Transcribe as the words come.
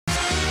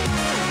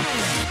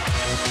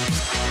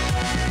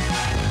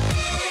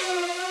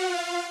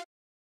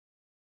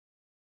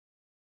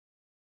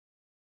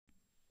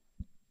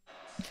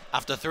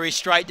After 3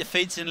 straight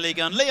defeats in Ligue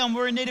 1, Lyon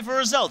were in need of a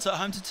result at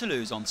home to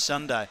Toulouse on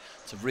Sunday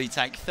to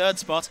retake 3rd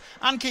spot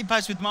and keep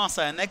pace with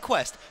Marseille in their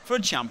quest for a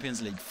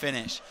Champions League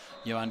finish.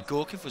 Yoann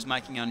GOURCUFF was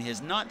making only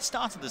his 9th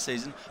start of the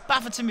season.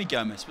 Bafetimbi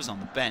GOMIS was on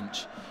the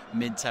bench.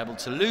 Mid-table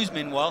Toulouse,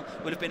 meanwhile,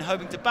 would have been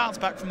hoping to bounce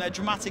back from their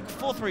dramatic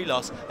 4-3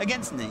 loss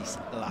against Nice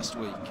last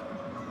week.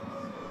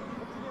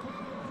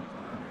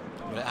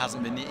 Well, it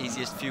hasn't been the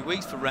easiest few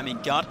weeks for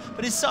Rémy,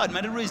 but his side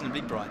made a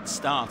reasonably bright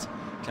start.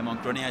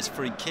 Clément GRENIER's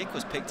free kick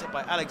was picked up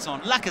by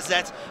Alexandre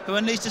LACAZETTE, who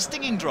unleashed a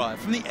stinging drive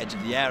from the edge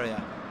of the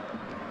area.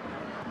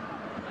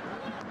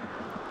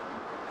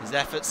 His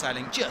effort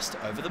sailing just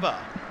over the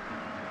bar.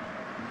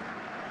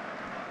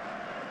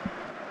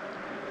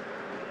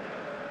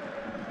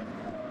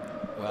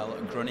 Well,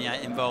 Grenier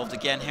involved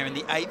again here in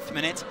the 8th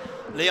minute.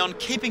 Lyon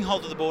keeping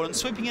hold of the ball and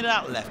sweeping it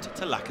out left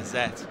to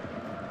LACAZETTE.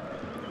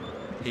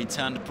 He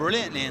turned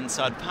brilliantly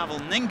inside Pavel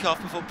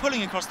Ninkov before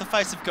pulling across the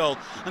face of goal,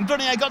 and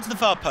Grenier got to the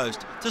far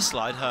post to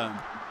slide home.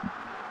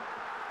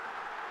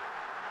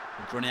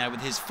 Grenier with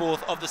his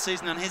 4th of the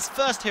season and his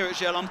first here at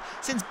Gerland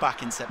since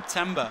back in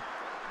September.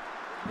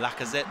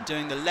 LACAZETTE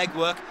doing the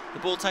legwork, the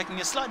ball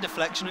taking a slight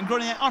deflection and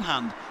Grenier on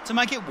hand to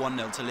make it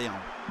 1-0 to Lyon.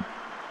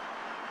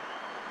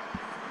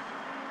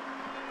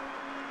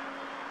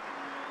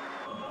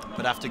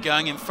 But after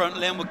going in front,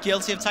 Lyon were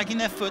guilty of taking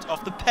their foot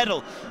off the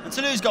pedal, and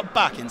Toulouse got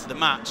back into the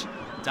match.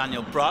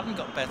 Daniel Bratton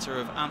got better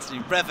of Anthony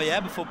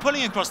REVEILLERE before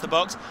pulling across the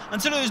box, and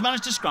Toulouse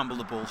managed to scramble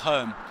the ball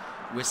home.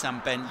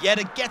 Wissam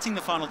YEDDER getting the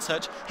final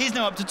touch. He's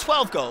now up to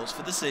 12 goals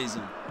for the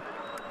season.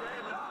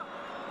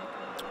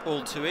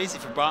 All too easy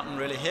for Bratton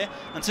really here,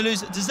 and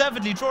Toulouse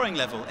deservedly drawing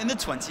level in the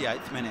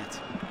 28th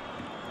minute.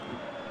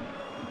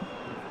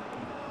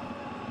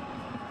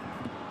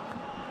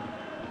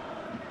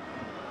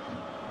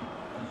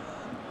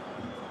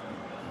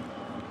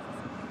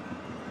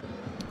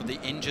 The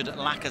injured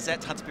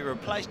LACAZETTE had to be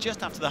replaced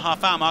just after the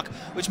half-hour mark,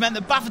 which meant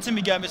that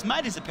Bafetimbi GOMIS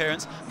made his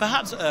appearance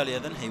perhaps earlier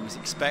than he was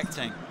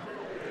expecting.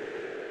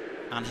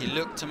 And he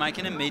looked to make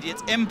an immediate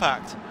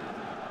impact,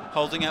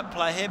 holding up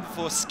play here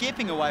before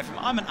skipping away from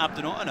Ayman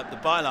Abdenour and up the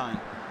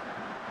byline.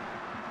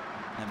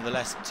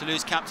 Nevertheless,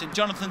 Toulouse captain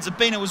Jonathan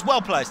Zabina was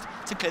well placed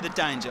to clear the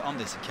danger on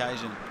this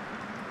occasion.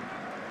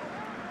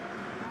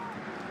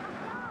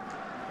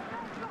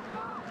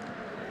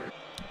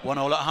 One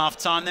all at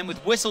half-time then, with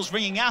whistles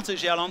ringing out at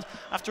Gerland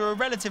after a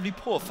relatively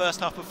poor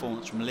first-half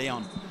performance from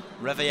Lyon.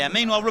 REVEILLERE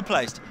meanwhile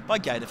replaced by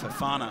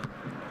GERLAND.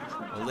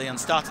 Well, Lyon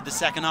started the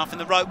second half in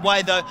the right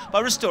way though, by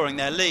restoring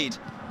their lead.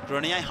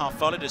 Grenier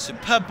half-volleyed a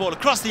superb ball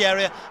across the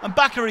area, and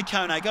Bakary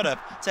KONE got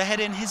up to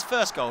head in his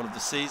first goal of the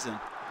season.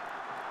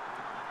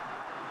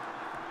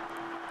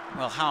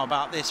 Well, how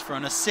about this for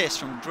an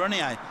assist from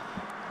Grenier?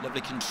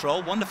 Lovely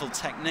control, wonderful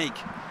technique,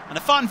 and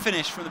a fine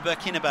finish from the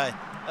Burkinabe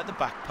at the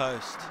back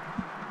post.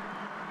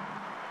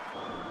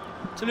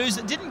 Toulouse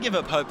didn't give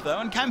up hope though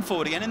and came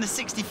forward again in the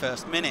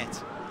 61st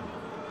minute.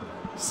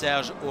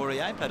 Serge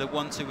Aurier played a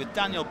 1-2 with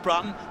Daniel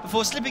Bratton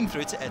before slipping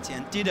through to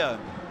Etienne Didot.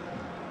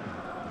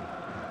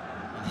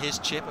 And his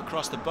chip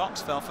across the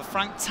box fell for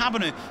Frank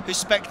Tabernou, whose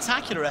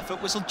spectacular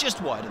effort whistled just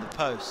wide of the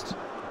post.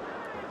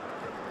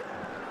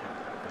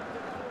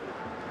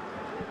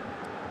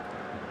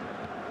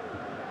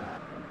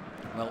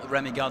 Well,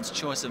 Rémy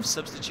choice of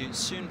substitutes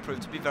soon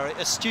proved to be very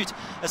astute,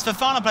 as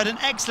Fofana played an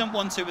excellent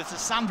 1-2 with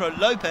Lisandro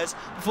LOPEZ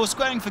before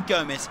squaring for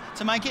GOMIS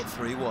to make it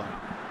 3-1.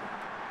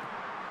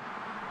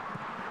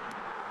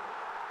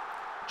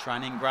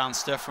 Training ground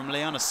stuff from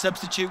Lyon, a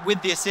substitute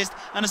with the assist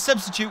and a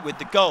substitute with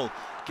the goal.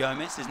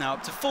 GOMIS is now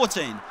up to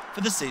 14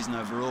 for the season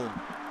overall.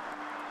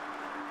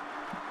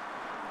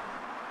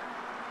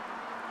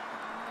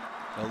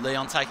 Well,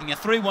 Lyon taking a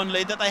 3-1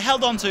 lead that they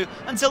held on to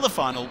until the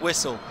final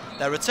whistle.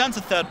 They returned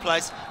to 3rd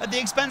place at the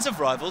expense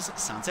of rivals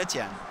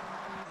Saint-Etienne.